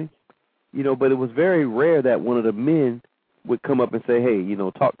him for me? You know, but it was very rare that one of the men would come up and say, hey, you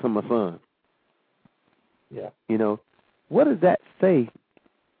know, talk to my son. Yeah. You know, what does that say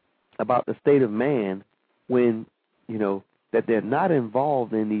about the state of man when, you know, that they're not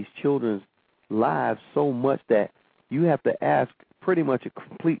involved in these children's lives so much that you have to ask pretty much a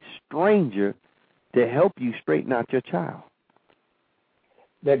complete stranger to help you straighten out your child?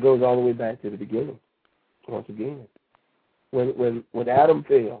 That goes all the way back to the beginning. Once again, when Adam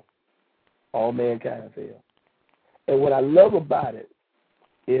fell, all mankind fell. And what I love about it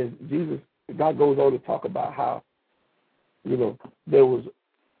is God goes on to talk about how, you know, there was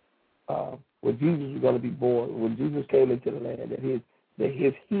when Jesus was going to be born, when Jesus came into the land, that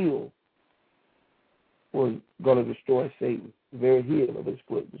his heel was going to destroy Satan. The very heel of his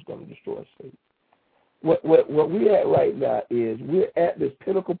foot was going to destroy Satan. What we're at right now is we're at this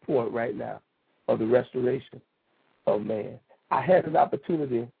pinnacle point right now of the restoration of man. I had an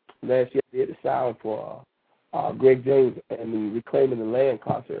opportunity last year to get the sound for Greg James and the Reclaiming the Land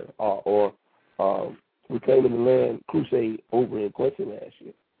concert or Reclaiming the Land crusade over in Quincy last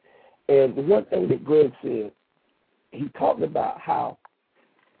year. And the one thing that Greg said, he talked about how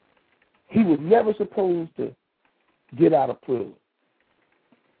he was never supposed to get out of prison.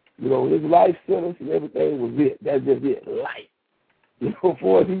 You know, his life sentence and everything was it. That's just it, life. You know,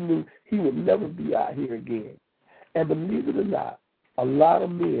 for he knew he would never be out here again. And believe it or not, a lot of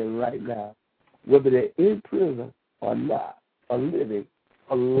men right now, whether they're in prison or not, are living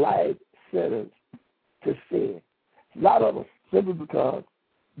a life sentence to sin. A lot of them simply because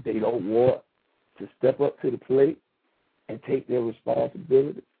they don't want to step up to the plate and take their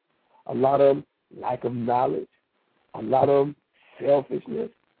responsibility. A lot of them lack of knowledge. A lot of them selfishness.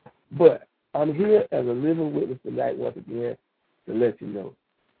 But I'm here as a living witness tonight once again to let you know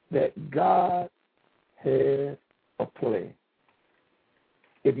that God has a plan.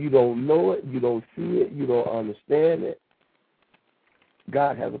 If you don't know it, you don't see it, you don't understand it,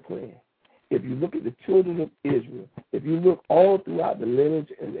 God has a plan. If you look at the children of Israel, if you look all throughout the lineage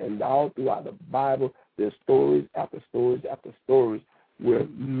and all throughout the Bible, there's stories after stories after stories where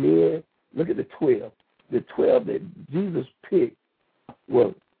men, look at the 12. The 12 that Jesus picked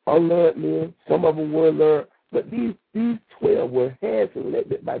were unlearned men. Some of them were learned, but these 12 were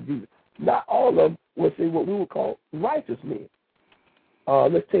hand-selected by Jesus. Not all of them were, say, what we would call righteous men.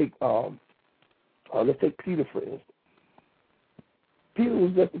 Let's take Peter, for instance. Peter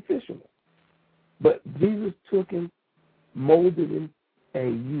was just a fisherman. But Jesus took him, molded him,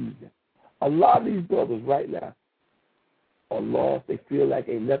 and used him. A lot of these brothers right now are lost. They feel like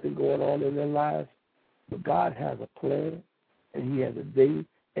ain't nothing going on in their lives. But God has a plan, and he has a day,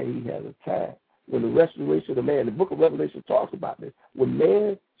 and he has a time. When the restoration of man, the book of Revelation talks about this, when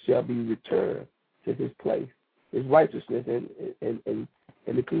man shall be returned to his place, his righteousness in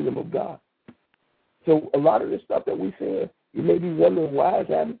the kingdom of God. So a lot of this stuff that we say, you may be wondering why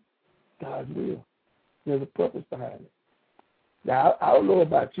it's happening. God's will. There's a purpose behind it. Now, I don't know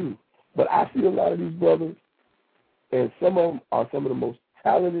about you, but I see a lot of these brothers, and some of them are some of the most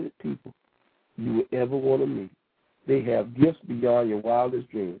talented people you would ever want to meet. They have gifts beyond your wildest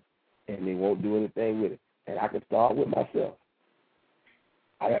dreams, and they won't do anything with it. And I can start with myself.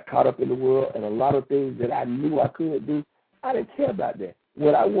 I got caught up in the world, and a lot of things that I knew I couldn't do, I didn't care about that.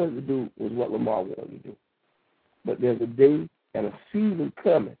 What I wanted to do was what Lamar wanted to do. But there's a day and a season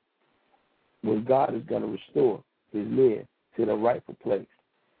coming when God is going to restore his men to the rightful place.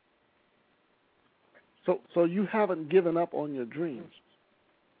 So you haven't given up on your dreams?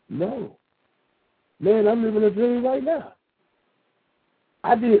 No. Man, I'm living a dream right now.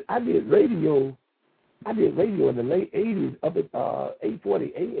 I did radio. I did radio in the late 80s up at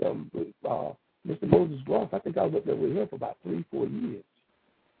 8:40 a.m. with Mr. Moses Groff. I think I was up there with him for about 3-4 years.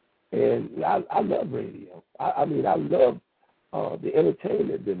 And I love radio. I love the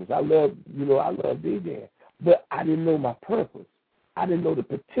entertainment business. I love DJing. But I didn't know my purpose. I didn't know the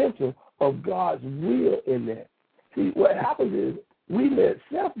potential of God's will in that. See, what happens is we let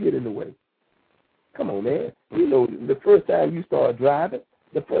self get in the way. Come on, man. You know, the first time you start driving,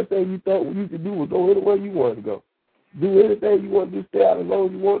 the first thing you thought you could do was go anywhere you wanted to go. Do anything you want to do, stay out as long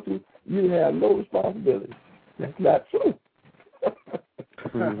as you want to. You have no responsibility. That's not true.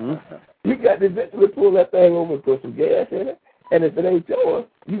 You got to eventually pull that thing over and put some gas in it. And if it ain't yours,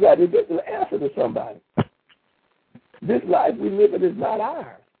 you got to eventually answer to somebody. This life we live in is not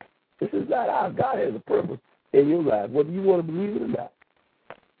ours. This is not ours. God has a purpose in your life, whether you want to believe it or not.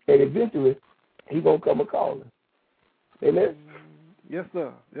 And eventually, He's going to come a calling. Amen? Yes,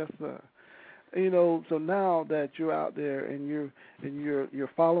 sir. Yes, sir. You know, so now that you're out there and you're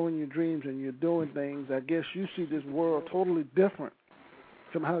following your dreams and you're doing things, I guess you see this world totally different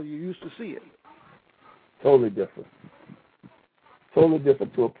from how you used to see it. Totally different. Totally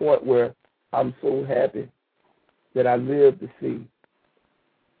different to a point where I'm so happy that I live to see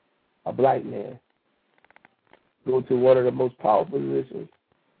a black man go to one of the most powerful positions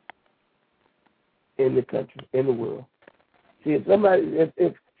in the country, in the world. See, if a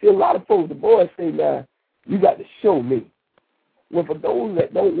lot of folks, the boys say now, you got to show me. Well, for those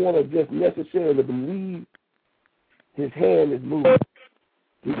that don't want to just necessarily believe His hand is moving,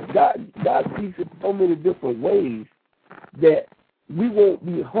 God speaks in so many different ways that we won't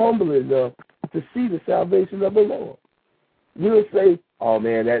be humble enough to see the salvation of the Lord. We'll say, oh,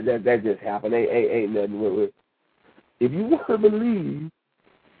 man, that just happened. Ain't nothing with it. If you want to believe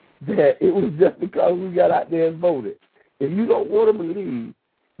that it was just because we got out there and voted, if you don't want to believe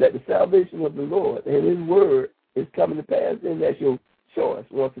that the salvation of the Lord and His word is coming to pass, then that's your choice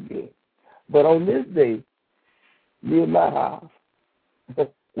once again. But on this day, me and my house,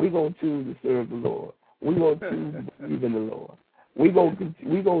 we're going to choose to serve the Lord. We're going to choose to believe in the Lord. We're going to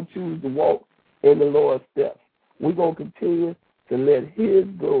choose to walk in the Lord's steps. We're going to continue to let His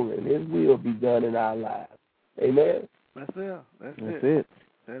glory and His will be done in our lives. Amen? That's it. That's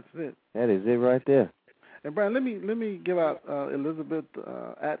it. That is it right there. And Brian, let me give out Elizabeth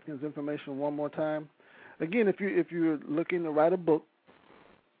Atkins' information one more time. Again, if you're looking to write a book,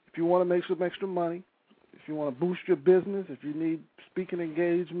 if you want to make some extra money, if you want to boost your business, if you need speaking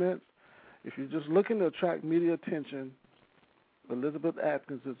engagements, if you're just looking to attract media attention, Elizabeth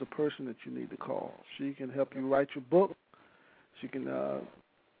Atkins is the person that you need to call. She can help you write your book. She can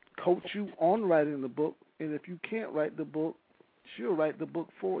coach you on writing the book. And if you can't write the book, she'll write the book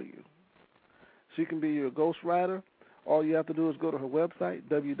for you. She can be your ghostwriter. All you have to do is go to her website,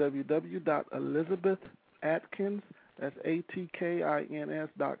 www.elizabethatkins, that's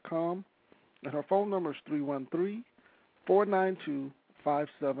ATKINS.com. And her phone number is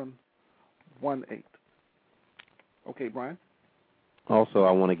 313-492-5718. Okay, Brian? Also,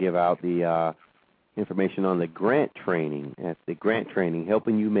 I want to give out the information on the grant training. That's the grant training,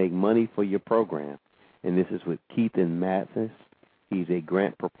 helping you make money for your program. And this is with Keithan Mathis. He's a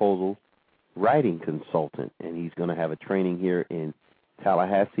grant proposal writing consultant, and he's going to have a training here in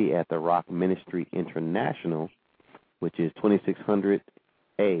Tallahassee at the Rock Ministry International, which is 2600A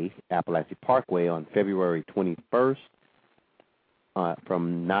Appalachia Parkway on February 21st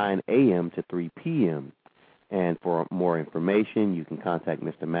from 9 a.m. to 3 p.m. And for more information, you can contact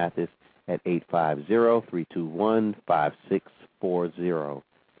Mr. Mathis at 850-321-5640.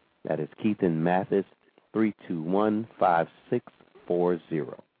 That is Keithan Mathis,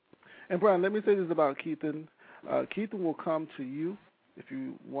 321-5640. And, Brian, let me say this about Keithan. Keithan will come to you if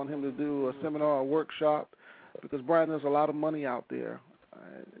you want him to do a seminar or a workshop, because, Brian, there's a lot of money out there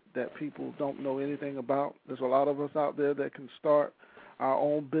that people don't know anything about. There's a lot of us out there that can start our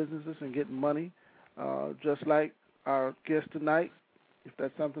own businesses and get money, just like our guest tonight. If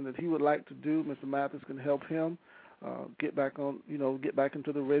that's something that he would like to do, Mr. Mathis can help him get back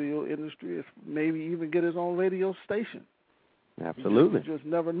into the radio industry, if maybe even get his own radio station. Absolutely. You just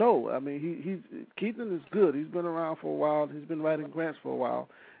never know. I mean, Keithan is good. He's been around for a while. He's been writing grants for a while,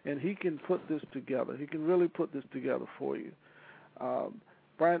 and he can put this together. He can really put this together for you.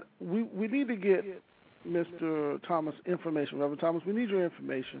 Brian, we need to get Mr. Thomas information. Reverend Thomas, we need your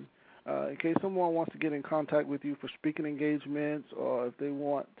information in case someone wants to get in contact with you for speaking engagements, or if they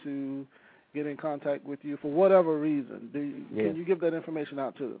want to get in contact with you for whatever reason. Can you give that information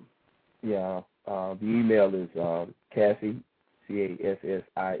out to them? Yeah. The email is Cassie, Cassie, it's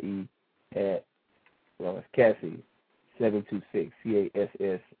Cassie 726,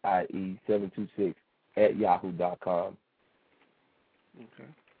 Cassie 726 at yahoo.com. Okay.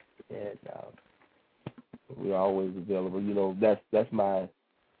 And we're always available. You know, that's my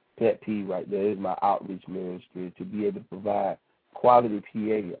pet peeve right there. Is my outreach ministry, to be able to provide quality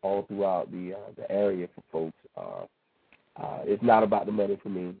PA all throughout the area for folks. It's not about the money for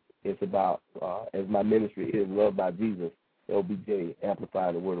me. It's about, as my ministry is loved by Jesus, LBJ,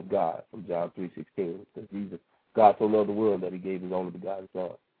 amplifying the word of God from John 3:16. Because God so loved the world that he gave his only begotten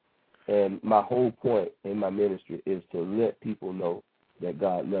Son. And my whole point in my ministry is to let people know that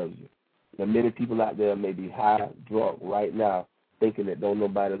God loves you. Now, many people out there may be high, drunk right now, thinking that don't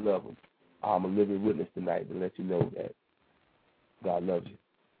nobody love them. I'm a living witness tonight to let you know that God loves you.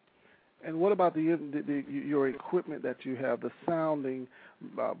 And what about your equipment that you have, the sounding?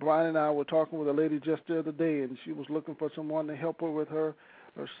 Brian and I were talking with a lady just the other day, and she was looking for someone to help her with her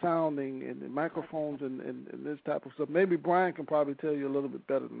sounding and the microphones and this type of stuff. Maybe Brian can probably tell you a little bit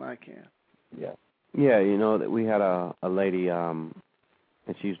better than I can. Yeah. Yeah, you know, that we had a lady, and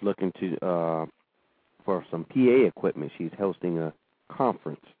she's looking for some PA equipment. She's hosting a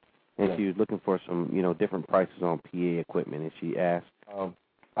conference, and she was looking for some, different prices on PA equipment, and she asked.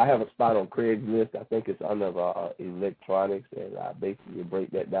 I have a spot on Craigslist. I think it's under electronics, and I basically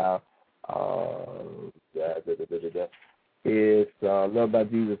break that down. It's Love by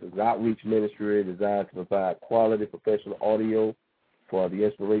Jesus is an outreach ministry designed to provide quality professional audio for the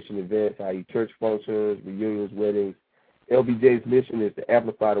inspiration events, i.e. church functions, reunions, weddings. LBJ's mission is to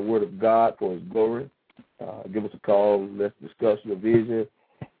amplify the word of God for his glory. Give us a call. Let's discuss your vision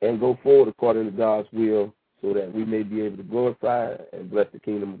and go forward according to God's will, so that we may be able to glorify and bless the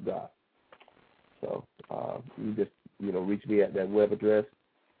kingdom of God. So you just, reach me at that web address.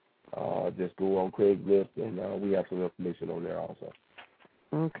 Just go on Craigslist, and we have some information on there also.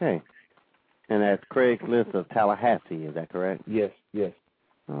 Okay. And that's Craigslist of Tallahassee, is that correct? Yes.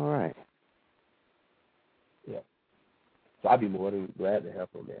 All right. Yeah. So I'd be more than glad to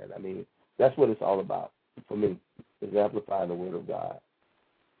help them, man. I mean, that's what it's all about for me, is amplifying the word of God.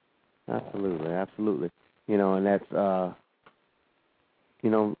 Absolutely. And that's,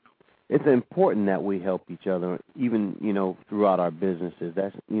 it's important that we help each other, even, throughout our businesses.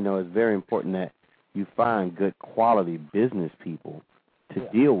 That's, it's very important that you find good quality business people to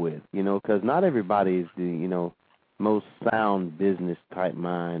deal with, because not everybody is the, most sound business type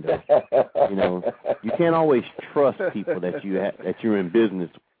mind. Or, you can't always trust people that you're in business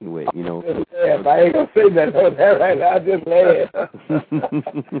with, Yeah, I ain't gonna say that on that right now. I just laugh.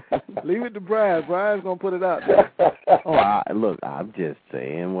 Leave it to Brian. Brian's gonna put it out there. Look, I'm just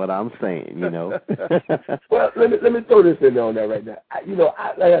saying what I'm saying, Well, let me throw this in there on that right now.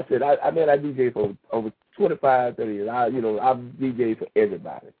 Like I said, I DJ for over 25, 30 years. I've DJed for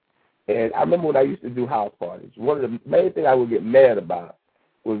everybody. And I remember when I used to do house parties, one of the main things I would get mad about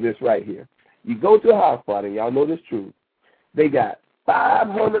was this right here. You go to a house party, y'all know this truth. They got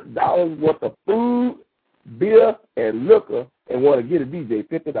 $500 worth of food, beer, and liquor, and want to get a DJ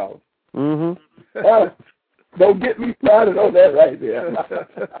 $50. Mm-hmm. Don't get me started on that right there.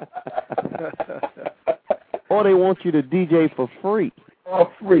 Or they want you to DJ for free. For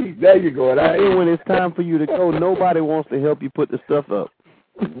free. There you go. And then when it's time for you to go, nobody wants to help you put the stuff up.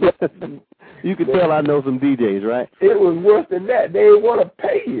 You can tell I know some DJs, right? It was worse than that. They didn't want to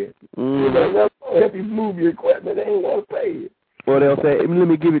pay you. They'll help you move your equipment. They didn't want to pay you. Or they'll say, let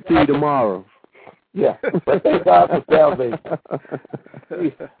me give it to you tomorrow. Yeah, but thank God for salvation.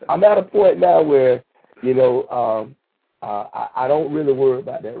 I'm at a point now where, I don't really worry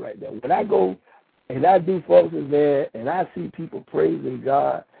about that right now. When I go and I do functions there and I see people praising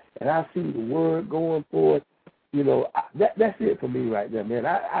God and I see the word going forth, that's it for me right there, man.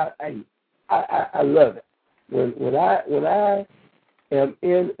 I love it. When I am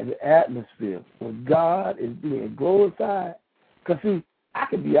in an atmosphere where God is being glorified, because see, I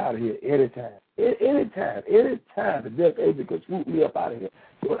can be out of here anytime. Anytime the death agent could swoop me up out of here.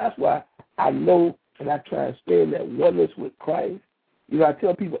 So that's why I know and I try and stay in that oneness with Christ. I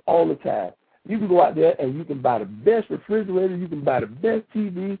tell people all the time, you can go out there and you can buy the best refrigerator, you can buy the best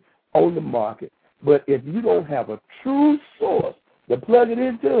TV on the market. But if you don't have a true source to plug it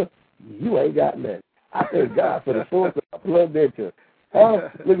into, you ain't got nothing. I thank God for the source that I plugged into.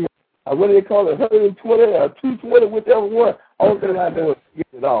 Look at what do they call it, 120 or 220, whichever one. All thing I know is get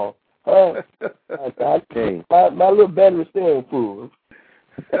it all. Okay. My little battery staying full.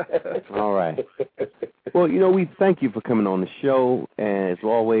 All right. Well, we thank you for coming on the show, and as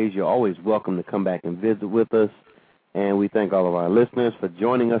always, you're always welcome to come back and visit with us. And we thank all of our listeners for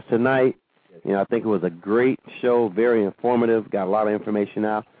joining us tonight. I think it was a great show, very informative, got a lot of information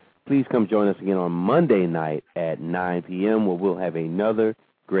out. Please come join us again on Monday night at 9 p.m. where we'll have another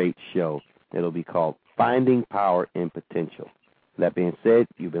great show. It'll be called Finding Power in Potential. That being said,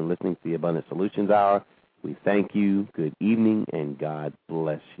 you've been listening to the Abundant Solutions Hour. We thank you. Good evening, and God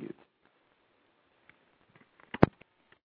bless you.